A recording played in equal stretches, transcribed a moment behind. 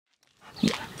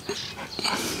God,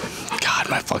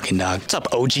 my fucking dog. What's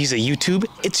up, OGs of YouTube?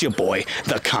 It's your boy,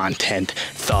 the content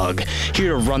thug, here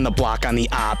to run the block on the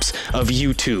ops of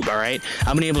YouTube, all right?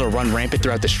 I've been able to run rampant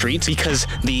throughout the streets because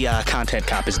the content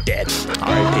cop is dead.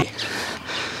 R.I.P.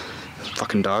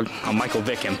 Fucking dog. I'm Michael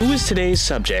Vickham. Who is today's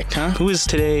subject, huh? Who is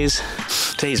today's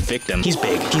victim? He's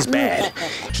big. He's bad.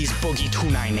 He's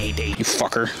Boogie2988. You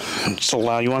fucker. So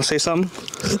loud. You want to say something?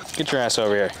 Get your ass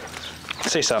over here.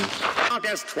 Say something.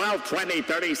 August 12,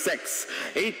 2036.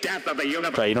 Eat death of the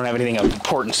universe. But you don't have anything of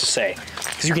importance to say.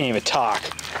 Because you can't even talk.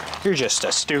 You're just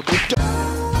a stupid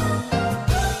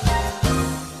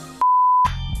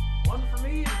One for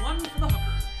me and one for the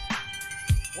hooker.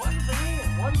 One for me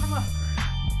and one for the hooker.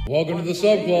 Welcome to the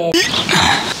sub club.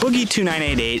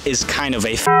 Boogie2988 is kind of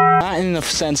a not in the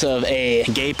sense of a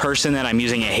gay person that I'm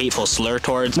using a hateful slur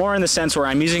towards, more in the sense where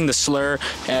I'm using the slur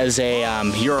as a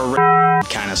you're a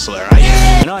kind of slur.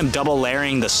 I know I'm double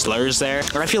layering the slurs there,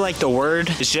 but I feel like the word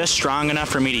is just strong enough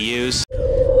for me to use.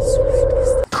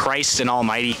 Christ and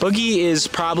almighty. Boogie is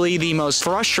probably the most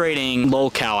frustrating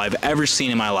lolcow I've ever seen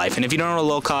in my life. And if you don't know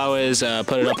what a lolcow is,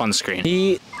 put it up on the screen.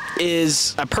 He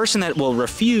is a person that will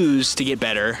refuse to get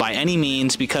better by any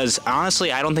means because honestly,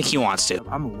 I don't think he wants to.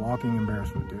 I'm a walking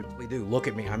embarrassment, dude. We do. Look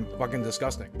at me. I'm fucking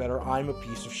disgusting. Better, I'm a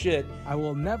piece of shit. I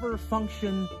will never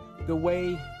function the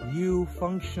way you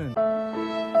function.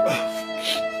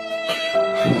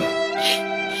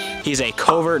 He's a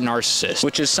covert narcissist,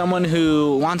 which is someone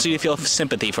who wants you to feel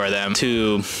sympathy for them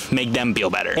to make them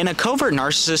feel better. And a covert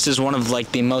narcissist is one of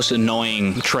like the most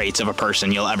annoying traits of a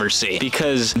person you'll ever see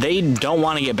because they don't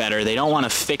want to get better. They don't want to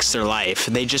fix their life.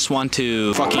 They just want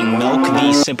to fucking milk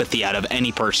the sympathy out of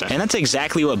any person. And that's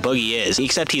exactly what Boogie is,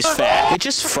 except he's fat. It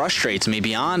just frustrates me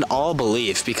beyond all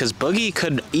belief because Boogie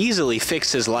could easily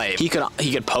fix his life. He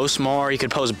could post more. He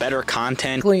could post better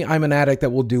content. I'm an addict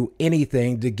that will do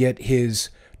anything to get his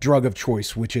drug of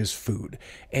choice, which is food.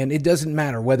 And it doesn't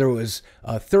matter whether it was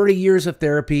 30 years of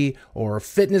therapy or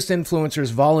fitness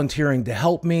influencers volunteering to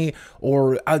help me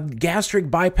or a gastric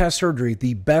bypass surgery,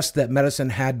 the best that medicine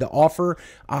had to offer,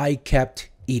 I kept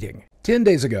eating. 10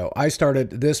 days ago, I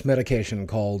started this medication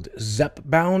called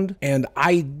Zepbound, and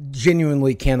I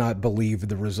genuinely cannot believe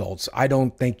the results. I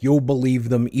don't think you'll believe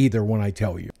them either when I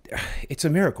tell you. It's a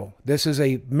miracle. This is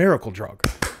a miracle drug.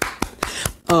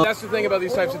 That's the thing about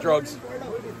these types of drugs.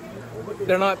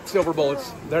 They're not silver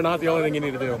bullets. They're not the only thing you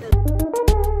need to do.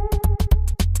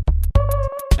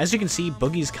 As you can see,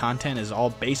 Boogie's content is all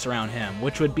based around him,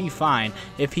 which would be fine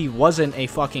if he wasn't a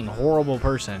fucking horrible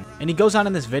person. And he goes on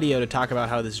in this video to talk about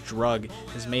how this drug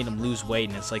has made him lose weight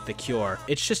and it's like the cure.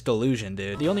 It's just delusion,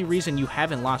 dude. The only reason you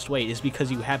haven't lost weight is because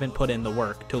you haven't put in the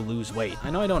work to lose weight. I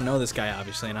know I don't know this guy,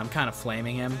 obviously, and I'm kind of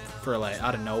flaming him for like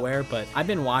out of nowhere, but I've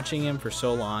been watching him for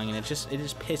so long and it just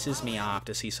pisses me off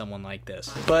to see someone like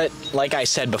this. But like I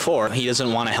said before, he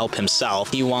doesn't want to help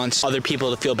himself. He wants other people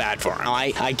to feel bad for him. Now,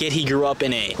 I get he grew up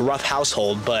in a rough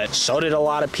household, but so did a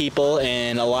lot of people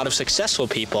and a lot of successful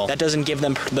people. That doesn't give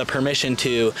them the permission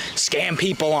to scam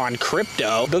people on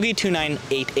crypto.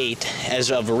 Boogie2988, as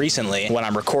of recently, when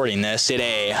I'm recording this, did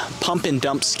a pump and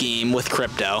dump scheme with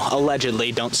crypto.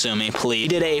 Allegedly, don't sue me, please. He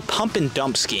did a pump and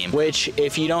dump scheme, which,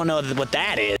 if you don't know what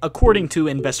that is, according to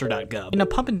investor.gov. In a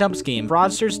pump and dump scheme,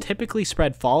 fraudsters typically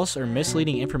spread false or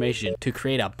misleading information to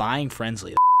create a buying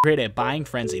frenzy. Create a buying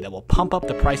frenzy that will pump up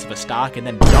the price of a stock and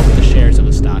then dump the shares of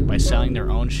a stock by selling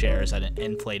their own shares at an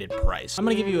inflated price. I'm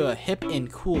gonna give you a hip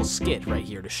and cool skit right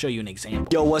here to show you an example.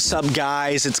 Yo, what's up,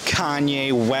 guys? It's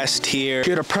Kanye West here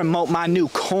to promote my new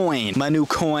coin. My new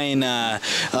coin,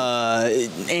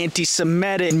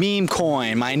 anti-Semitic meme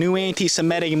coin. My new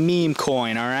anti-Semitic meme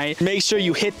coin, all right? Make sure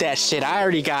you hit that shit. I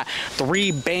already got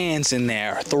 3 bands in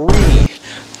there. 3.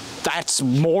 That's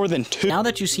more than 2. Now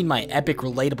that you've seen my epic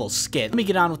relatable skit, let me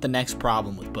get on with the next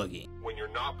problem with Boogie. When you're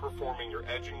not performing your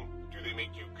edging, do they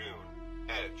make you goon?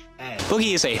 Edge.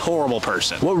 Boogie is a horrible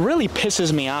person. What really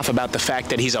pisses me off about the fact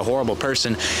that he's a horrible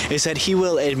person is that he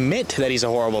will admit that he's a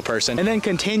horrible person and then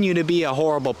continue to be a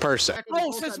horrible person.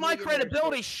 Oh, since my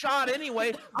credibility's shot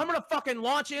anyway, I'm gonna fucking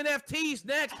launch NFTs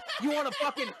next. You wanna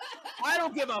fucking... I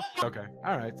don't give a fuck. Okay,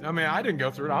 all right. I mean, I didn't go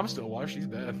through it. I'm still alive. She's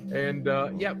dead. And,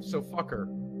 yeah, so fuck her.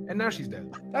 And now she's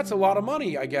dead. That's a lot of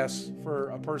money, I guess,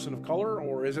 for a person of color,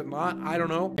 or is it not? I don't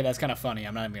know. Okay, that's kind of funny.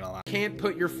 I'm not even gonna lie. Can't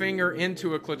put your finger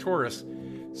into a clitoris.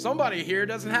 Somebody here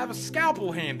doesn't have a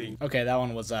scalpel handy. Okay, that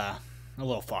one was A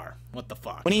little far. What the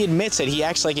fuck? When he admits it, he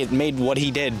acts like it made what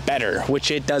he did better, which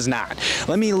it does not.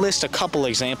 Let me list a couple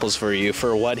examples for you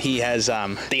for what he has,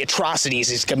 the atrocities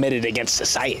he's committed against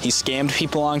society. He scammed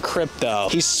people on crypto.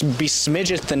 He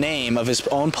besmidged the name of his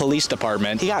own police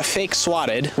department. He got fake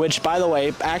swatted, which, by the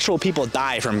way, actual people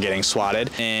die from getting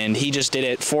swatted, and he just did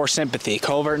it for sympathy.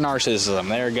 Covert narcissism.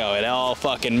 There we go. It all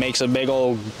fucking makes a big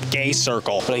old gay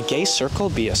circle. But a gay circle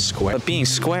be a square? But being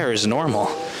square is normal.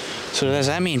 So does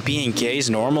that mean being gay is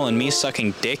normal and me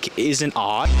sucking dick isn't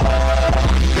odd?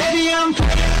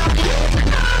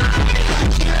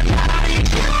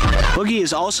 Boogie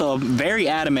is also very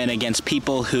adamant against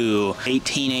people who hate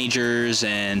teenagers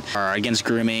and are against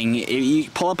grooming. You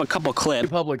pull up a couple clips.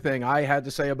 The public thing I had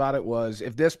to say about it was,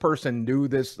 if this person knew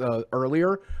this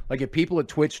earlier, like if people at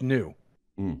Twitch knew,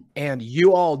 and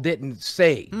you all didn't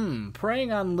say.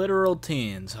 Preying on literal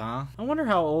teens, huh? I wonder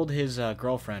how old his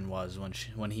girlfriend was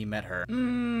when he met her.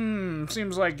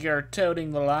 Seems like you're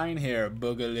toting the line here,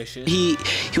 Boogalicious. He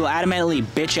will adamantly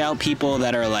bitch out people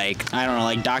that are like, I don't know,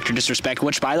 like Dr. Disrespect,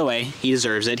 which, by the way, he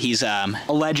deserves it. He's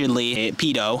allegedly a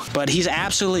pedo, but he's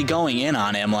absolutely going in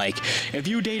on him. Like, if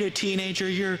you date a teenager,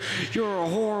 you're a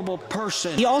horrible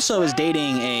person. He also is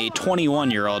dating a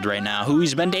 21-year-old right now who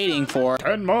he's been dating for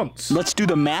 10 months. Let's do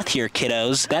the math here,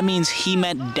 kiddos. That means he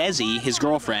met Desi, his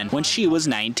girlfriend, when she was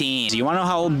 19. You wanna know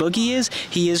how old Boogie is?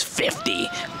 He is 50.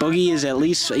 Boogie is at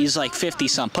least, he's like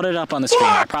 50-something. Put it up on the screen.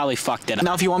 I probably fucked it up.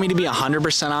 Now, if you want me to be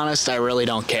 100% honest, I really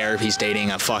don't care if he's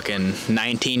dating a fucking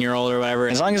 19-year-old or whatever.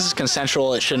 As long as it's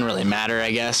consensual, it shouldn't really matter,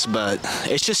 I guess, but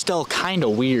it's just still kind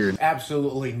of weird.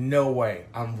 Absolutely no way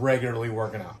I'm regularly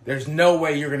working out. There's no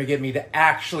way you're gonna get me to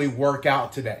actually work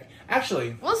out today.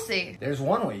 Actually, we'll see. There's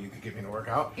one way you could get me to work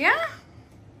out. Yeah?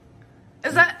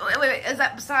 Is that, wait, is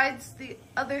that besides the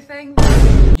other thing?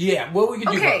 Yeah, well, we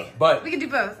can do both. But we can do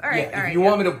both. All right, yeah, all right. If you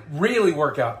want me to really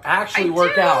work out, actually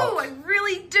work out. I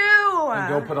really do. And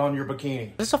go put on your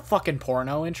bikini. Is this a fucking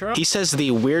porno intro? He says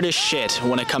the weirdest shit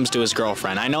when it comes to his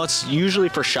girlfriend. I know it's usually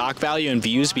for shock value and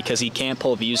views because he can't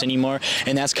pull views anymore,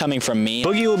 and that's coming from me.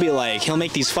 Boogie will be like, he'll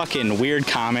make these fucking weird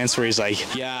comments where he's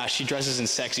like, yeah, she dresses in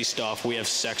sexy stuff. We have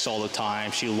sex all the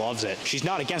time. She loves it. She's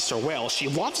not against her will. She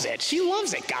loves it. She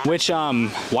loves it, guys. Which,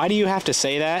 why do you have to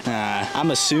say that?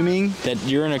 I'm assuming that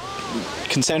you're in a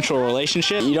consensual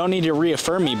relationship. You don't need to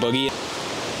reaffirm me, Boogie.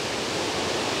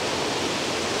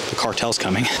 The cartel's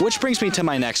coming. Which brings me to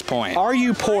my next point. Are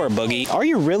you poor, Boogie? Are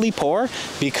you really poor?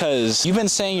 Because you've been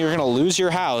saying you're gonna lose your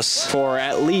house for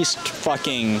at least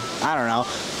fucking, I don't know,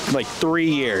 like 3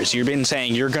 years. You've been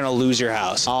saying you're gonna lose your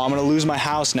house. Oh, I'm gonna lose my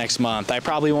house next month. I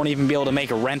probably won't even be able to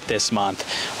make a rent this month.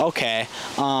 Okay,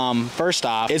 first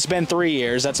off, it's been 3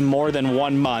 years. That's more than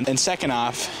 1 month. And second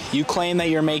off, you claim that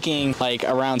you're making like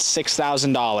around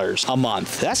 $6,000 a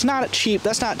month. That's not cheap.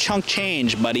 That's not chunk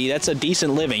change, buddy. That's a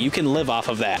decent living. You can live off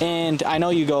of that. And I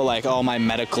know you go like, oh, my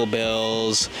medical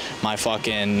bills, my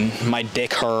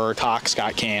dick hurt, Tox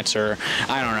got cancer.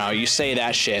 I don't know. You say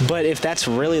that shit. But if that's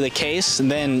really the case,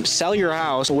 then sell your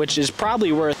house, which is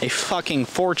probably worth a fucking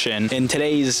fortune in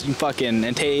today's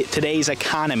today's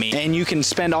economy, and you can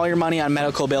spend all your money on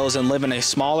medical bills and live in a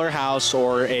smaller house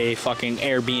or a fucking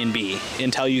Airbnb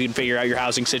until you can figure out your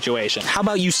housing situation. How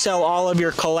about you sell all of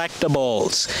your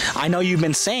collectibles? I know you've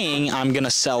been saying I'm gonna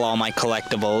sell all my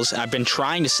collectibles. I've been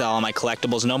trying to sell all my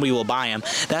collectibles. Nobody will buy them.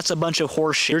 That's a bunch of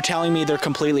horseshit. You're telling me they're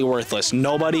completely worthless.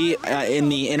 Nobody in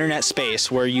the internet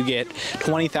space where you get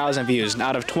 20,000 views,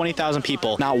 out of 20,000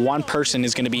 people, not one person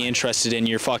is going to be interested in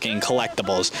your fucking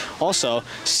collectibles. Also,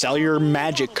 sell your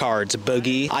magic cards,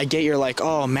 Boogie. I get you're like,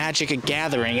 oh, Magic a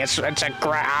Gathering. It's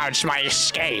my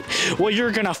escape. Well,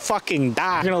 you're gonna fucking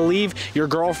die. You're gonna leave your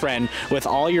girlfriend with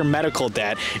all your medical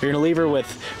debt. You're gonna leave her with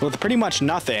pretty much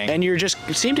nothing, and you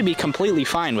seem to be completely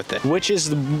fine with it, which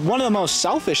is one of the most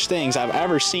selfish things I've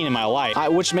ever seen in my life.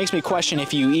 Which makes me question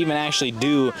if you even actually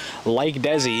do like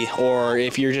Desi, or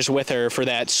if you're just with her for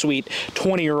that sweet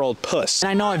 20-year-old puss.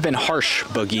 And I know I've been harsh,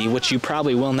 Boogie, which you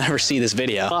probably will never see this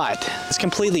video, but it's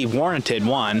completely warranted.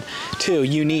 1, 2,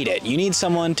 you need it. You need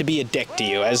someone to be a dick to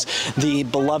you, as the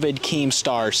beloved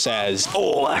Keemstar says.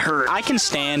 Oh, that hurt. I can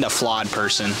stand a flawed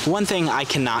person. One thing I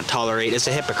cannot tolerate is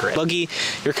a hypocrite. Boogie,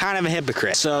 you're kind of a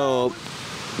hypocrite, so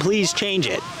please change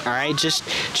it, all right? Just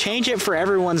change it for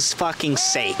everyone's fucking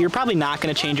sake. You're probably not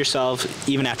gonna change yourself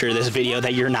even after this video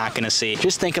that you're not gonna see.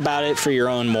 Just think about it for your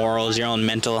own morals, your own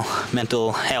mental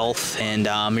health, and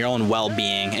your own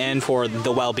well-being, and for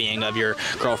the well-being of your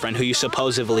girlfriend who you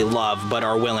supposedly love but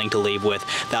are willing to leave with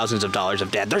thousands of dollars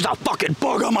of debt. There's a fucking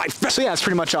bug on my face. So yeah, that's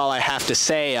pretty much all I have to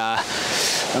say.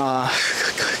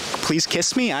 Please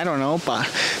kiss me, I don't know, but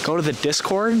go to the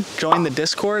Discord, join the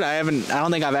Discord. I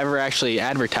don't think I've ever actually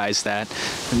advertised advertise that.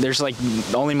 There's like,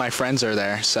 only my friends are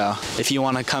there, so if you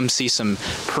want to come see some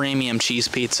premium cheese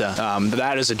pizza,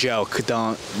 that is a joke.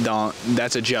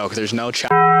 That's a joke. There's no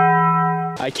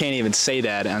I can't even say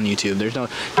that on YouTube. There's no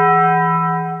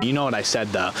you know what I said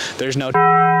though. There's no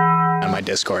on my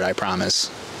Discord, I promise.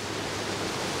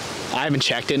 I haven't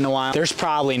checked it in a while. There's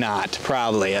probably not.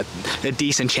 Probably a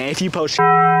decent chance. If you post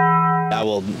I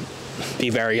will be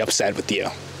very upset with you.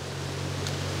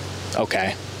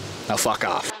 Okay. Now fuck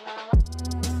off.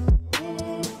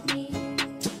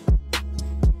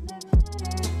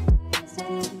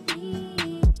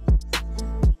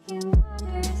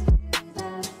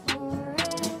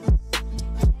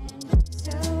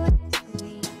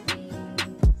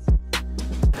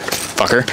 Fucker.